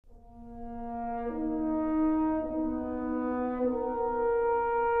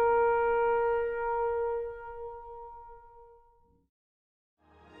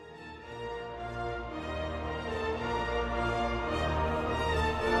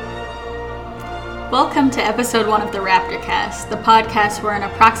Welcome to episode 1 of the Raptor Cast, the podcast where in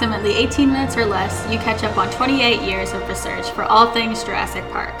approximately 18 minutes or less, you catch up on 28 years of research for all things Jurassic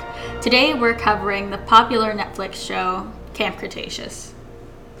Park. Today, we're covering the popular Netflix show, Camp Cretaceous.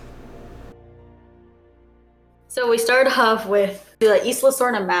 So we started off with the Isla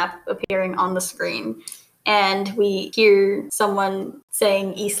Sorna map appearing on the screen, and we hear someone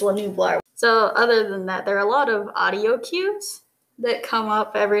saying Isla Nublar. So other than that, there are a lot of audio cues that come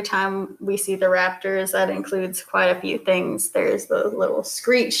up every time we see the raptors. That includes quite a few things. There's the little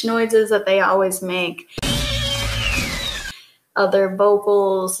screech noises that they always make. Other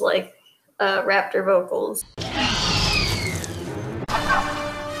vocals, like raptor vocals.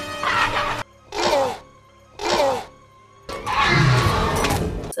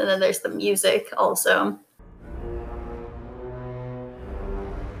 And then there's the music also.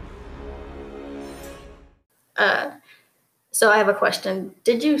 So I have a question.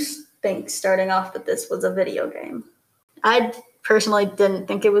 Did you think starting off that this was a video game? I personally didn't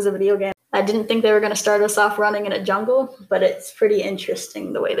think it was a video game. I didn't think they were going to start us off running in a jungle, but it's pretty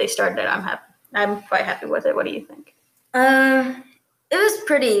interesting the way they started it. I'm quite happy with it. What do you think? It was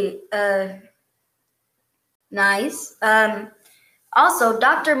pretty nice. Also,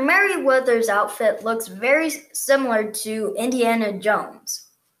 Dr. Merriweather's outfit looks very similar to Indiana Jones.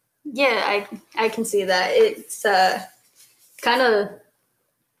 Yeah, I can see that. It's kind of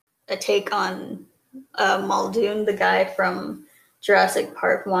a take on Muldoon, the guy from Jurassic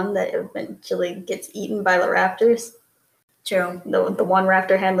Park 1 that eventually gets eaten by the raptors. True. The one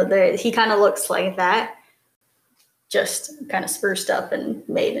raptor handler there, he kind of looks like that, just kind of spruced up and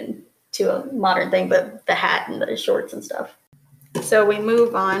made into a modern thing, but the hat and the shorts and stuff. So we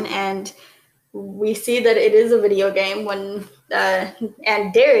move on, and we see that it is a video game when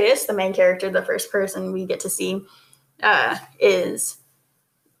and Darius, the main character, the first person we get to see, is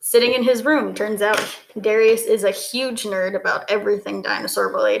sitting in his room. Turns out Darius is a huge nerd about everything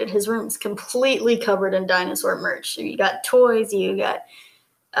dinosaur related. His room's completely covered in dinosaur merch. So you got toys, you got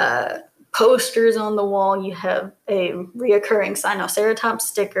posters on the wall, you have a reoccurring Sinoceratops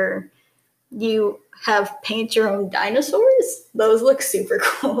sticker, you have paint your own dinosaurs. Those look super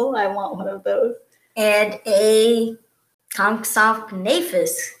cool. I want one of those. And a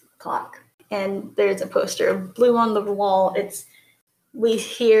Compsognathus clock. And there's a poster of Blue on the wall. We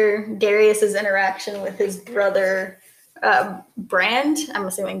hear Darius's interaction with his brother, Brand. I'm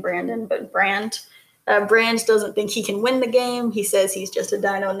assuming Brandon, but Brand. Brand doesn't think he can win the game. He says he's just a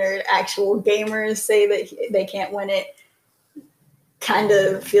dino nerd. Actual gamers say that they can't win it. Kind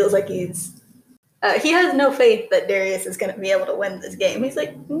of feels like he has no faith that Darius is going to be able to win this game. He's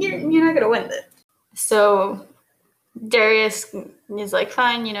like, you're not going to win this. So Darius is like,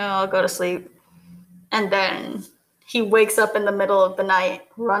 fine, I'll go to sleep. And then he wakes up in the middle of the night,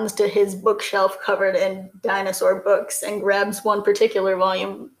 runs to his bookshelf covered in dinosaur books, and grabs one particular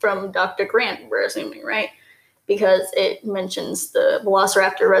volume from Dr. Grant, we're assuming, right? Because it mentions the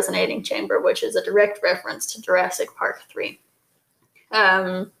Velociraptor resonating chamber, which is a direct reference to Jurassic Park 3.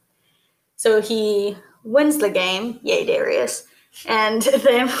 So he wins the game, yay Darius, and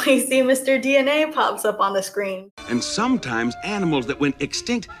then we see Mr. DNA pops up on the screen. And sometimes animals that went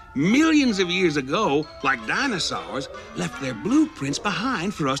extinct millions of years ago, like dinosaurs, left their blueprints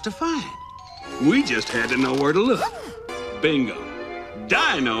behind for us to find. We just had to know where to look. Bingo.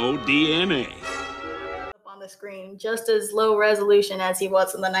 Dino DNA. Up on the screen, just as low resolution as he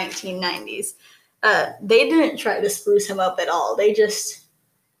was in the 1990s. They didn't try to spruce him up at all. They just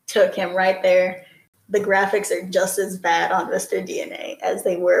took him right there. The graphics are just as bad on Mr. DNA as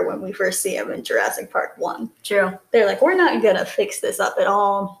they were when we first see him in Jurassic Park 1. True. They're like, we're not going to fix this up at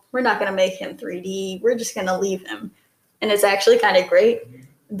all. We're not going to make him 3D. We're just going to leave him. And it's actually kind of great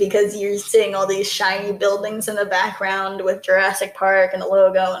because you're seeing all these shiny buildings in the background with Jurassic Park and the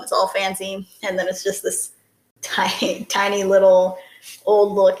logo, and it's all fancy. And then it's just this tiny little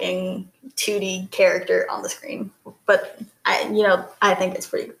old-looking 2D character on the screen. But I think it's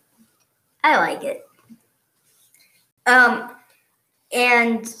pretty good. I like it.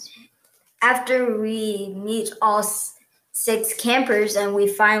 And after we meet all 6 campers and we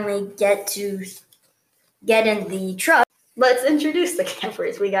finally get in the truck, let's introduce the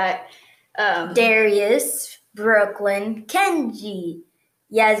campers. We got Darius, Brooklyn, Kenji,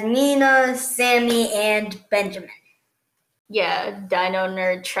 Yasmina, Sammy, and Benjamin. Yeah, Dino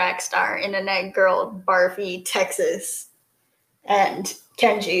Nerd, Track Star, Internet Girl, Barfy, Texas, and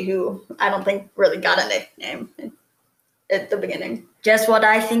Kenji, who I don't think really got a nickname at the beginning. Just what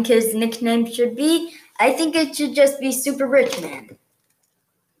I think his nickname should be. I think it should just be Super Rich Man.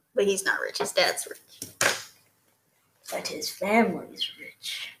 But he's not rich. His dad's rich. But his family's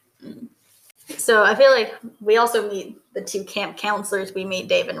rich. Mm. So I feel like we also meet the two camp counselors. We meet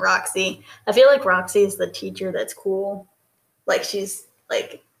Dave and Roxy. I feel like Roxy is the teacher that's cool. Like she's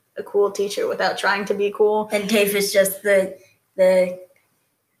like a cool teacher without trying to be cool. And Dave is just the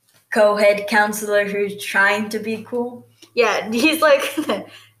co-head counselor who's trying to be cool. Yeah, he's like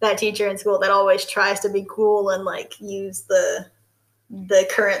that teacher in school that always tries to be cool and like use the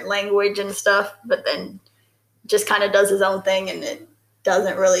current language and stuff, but then just kind of does his own thing and it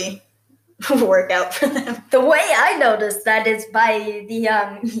doesn't really work out for them. The way I noticed that is by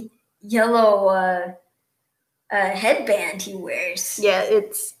the yellow headband he wears. Yeah,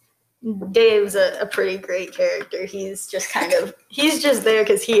 Dave's a pretty great character. He's just there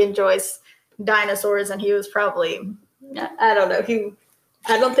because he enjoys dinosaurs, and he was probably, I don't know,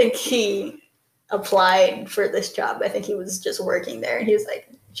 I don't think he applied for this job. I think he was just working there. He was like,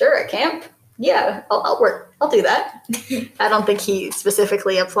 sure, at camp? Yeah, I'll work. I'll do that. I don't think he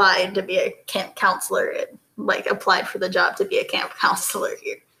specifically applied to be a camp counselor. It, like, applied for the job to be a camp counselor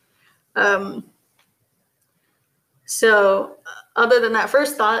here. So other than that,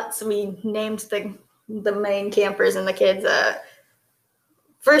 first thoughts, we named the main campers and the kids.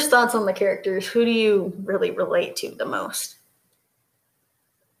 First thoughts on the characters. Who do you really relate to the most?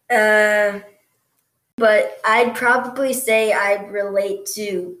 But I'd probably say I'd relate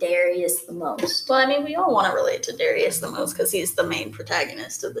to Darius the most. Well, I mean, we all want to relate to Darius the most because he's the main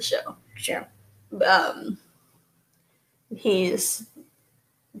protagonist of the show. Sure. He's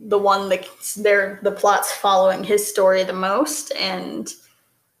the one the plot's following his story the most, and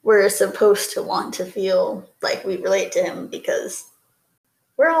we're supposed to want to feel like we relate to him because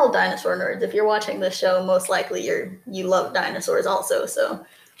we're all dinosaur nerds. If you're watching this show, most likely you love dinosaurs also, so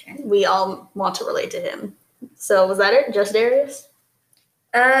we all want to relate to him. So was that it? Just Darius?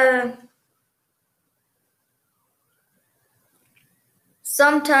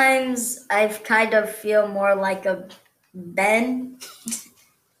 Sometimes I kind of feel more like a Ben.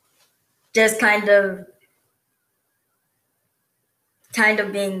 Just kind of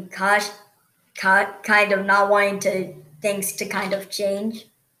being cautious, kind of not wanting things to kind of change.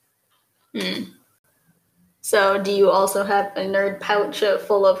 So do you also have a nerd pouch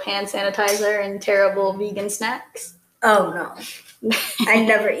full of hand sanitizer and terrible vegan snacks? Oh, no. I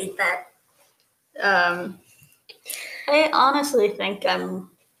never eat that. I honestly think I'm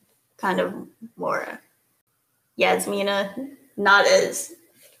kind of more Yasmina, not as,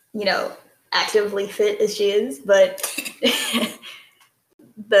 actively fit as she is, but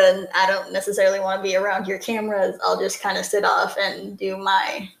then I don't necessarily want to be around your cameras. I'll just kind of sit off and do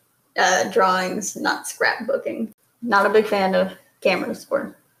my drawings, not scrapbooking. Not a big fan of cameras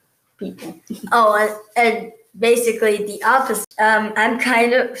or people. Oh, and basically the opposite. I'm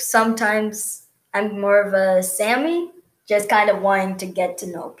more of a Sammy, just kind of wanting to get to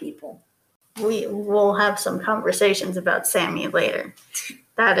know people. We will have some conversations about Sammy later.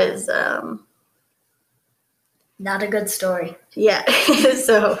 That is not a good story. Yeah.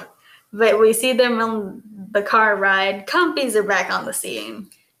 But we see them on the car ride. Compies are back on the scene.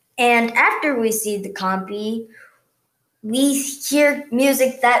 And after we see the compy, we hear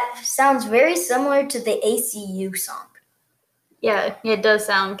music that sounds very similar to the ACU song. Yeah, it does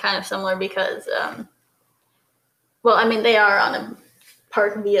sound kind of similar because, they are on a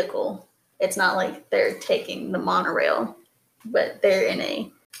parked vehicle. It's not like they're taking the monorail, but they're in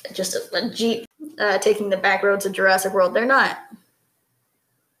a Jeep taking the back roads of Jurassic World. They're not.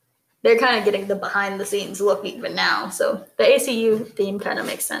 They're kind of getting the behind the scenes look even now. So the ACU theme kind of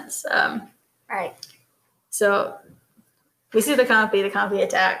makes sense. Right. So we see the compy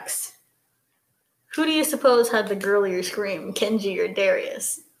attacks. Who do you suppose had the girlier scream, Kenji or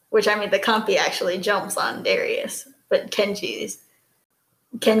Darius? Which, the compy actually jumps on Darius, but Kenji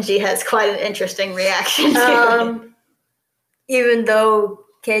has quite an interesting reaction to it. Even though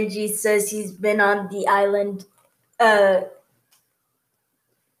Kenji says he's been on the island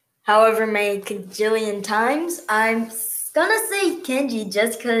however many cajillion times, I'm gonna say Kenji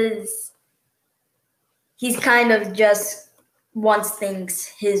just because he's kind of just wants things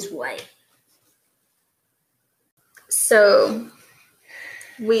his way. So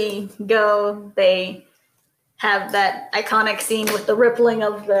they have that iconic scene with the rippling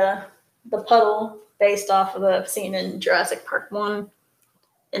of the puddle based off of the scene in Jurassic Park 1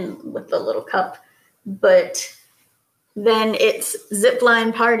 with the little cup. But then it's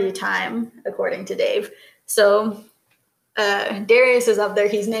zipline party time, according to Dave. So Darius is up there.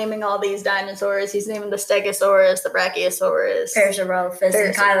 He's naming all these dinosaurs. He's naming the Stegosaurus, the Brachiosaurus, Parasaurolophus,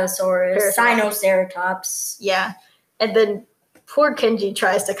 Ankylosaurus, Sinoceratops. Yeah. And then poor Kenji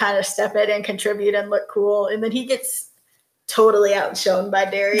tries to kind of step in and contribute and look cool. And then he gets totally outshone by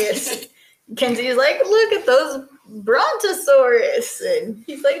Darius. Kenji's like, look at those brontosaurus, and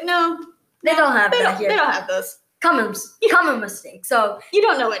he's like, no, They don't have they that don't, here. they don't have those. Common mistake. So You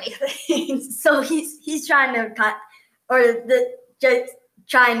don't know anything. so he's trying to just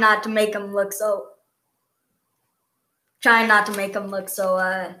trying not to make him look so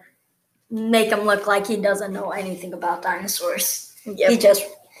make him look like he doesn't know anything about dinosaurs. Yep. He just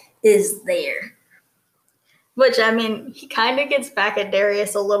is there. Which, I mean, he kind of gets back at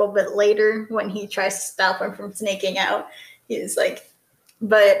Darius a little bit later when he tries to stop him from snaking out. He's like,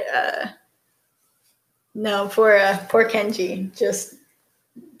 but no, poor Kenji just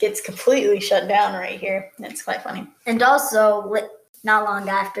gets completely shut down right here. It's quite funny. And also, not long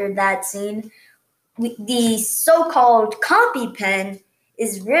after that scene, the so-called Compy pen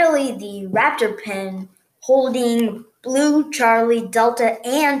is really the Raptor pen holding Blue, Charlie, Delta,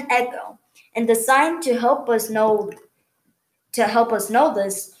 and Echo. And the sign to help us know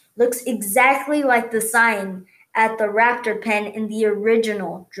this looks exactly like the sign at the Raptor pen in the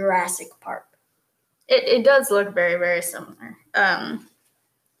original Jurassic Park. It does look very, very similar.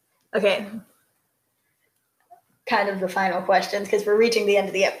 Okay. Kind of the final questions, because we're reaching the end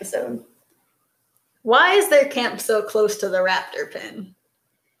of the episode. Why is their camp so close to the Raptor pen?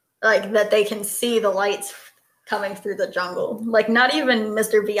 Like, that they can see the lights coming through the jungle. Like, not even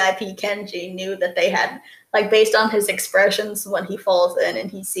Mr. VIP Kenji knew that they had, like, based on his expressions when he falls in and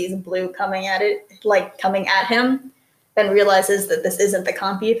he sees Blue coming at him, and realizes that this isn't the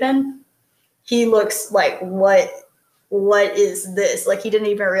Compy pen. He looks like, what is this? Like, he didn't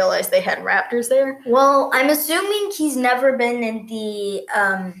even realize they had raptors there. Well, I'm assuming he's never been in the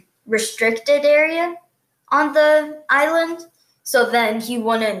restricted area on the island, so then he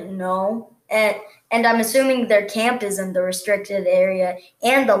wouldn't know. And I'm assuming their camp is in the restricted area,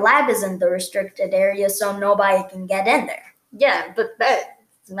 and the lab is in the restricted area, so nobody can get in there. Yeah, but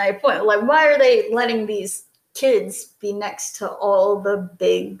that's my point. Like, why are they letting these kids be next to all the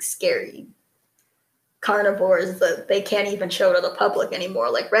big, scary carnivores that they can't even show to the public anymore?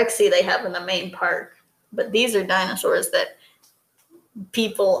 Like Rexy, they have in the main park, but these are dinosaurs that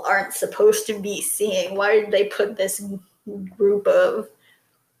people aren't supposed to be seeing. Why did they put this group of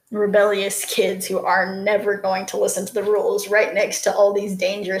rebellious kids who are never going to listen to the rules right next to all these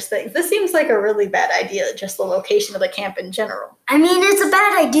dangerous things? This seems like a really bad idea, just the location of the camp in general. I mean, it's a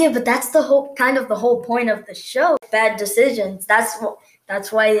bad idea, but that's the whole point of the show. Bad decisions.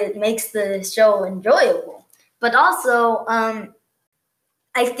 That's why it makes the show enjoyable. But also, I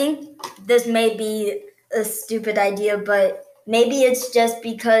think this may be a stupid idea, but maybe it's just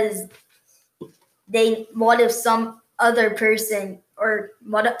because what if some other person or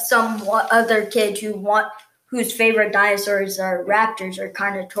some other kid whose favorite dinosaurs are raptors or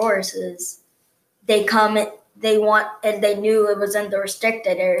carnotauruses, they knew it was in the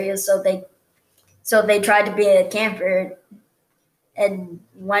restricted area, so they tried to be a camper and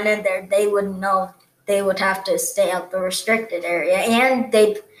went in there. They wouldn't know. They would have to stay out the restricted area, and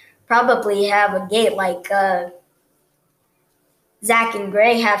they'd probably have a gate like Zach and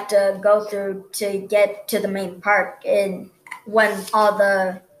Gray have to go through to get to the main park, and when all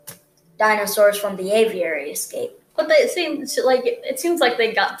the dinosaurs from the aviary escape. But it seems like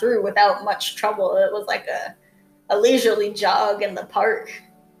they got through without much trouble. It was like a leisurely jog in the park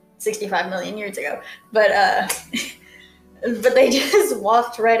 65 million years ago. But but they just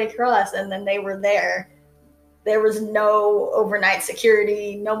walked right across, and then they were there. There was no overnight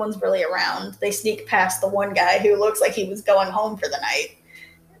security. No one's really around. They sneak past the one guy who looks like he was going home for the night.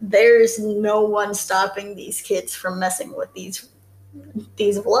 There's no one stopping these kids from messing with these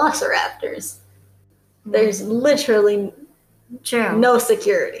velociraptors. There's literally no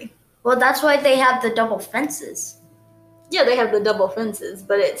security. Well, that's why they have the double fences. Yeah, they have the double fences,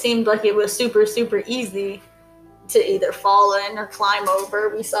 but it seemed like it was super, super easy to either fall in or climb over.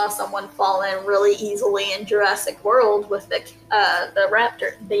 We saw someone fall in really easily in Jurassic World with the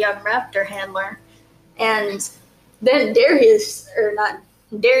young raptor handler. And then but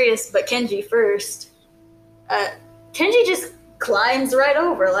Kenji first. Kenji just climbs right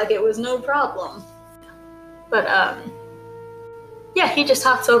over like it was no problem. But yeah, he just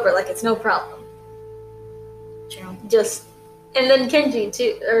hops over like it's no problem. And then Kenji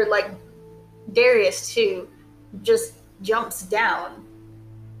too, or like Darius too, just jumps down.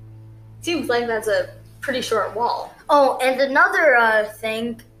 Seems like that's a pretty short wall. Oh, and another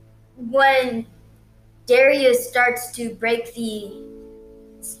thing, when Darius starts to break the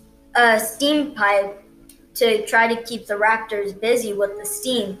steam pipe to try to keep the raptors busy with the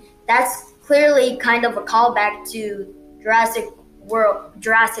steam, that's clearly kind of a callback to Jurassic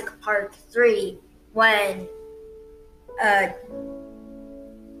Park 3 when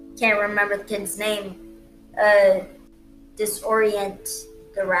can't remember the kid's name, disorient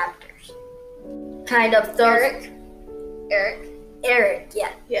the raptors. Kind of throws Eric,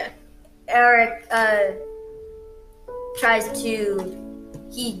 yeah. Yeah. Eric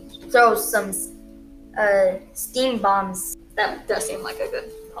he throws some steam bombs. That does seem like a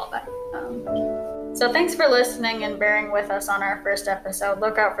good callback. So thanks for listening and bearing with us on our first episode.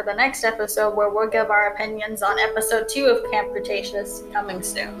 Look out for the next episode where we'll give our opinions on episode 2 of Camp Cretaceous, coming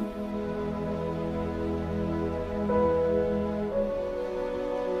soon.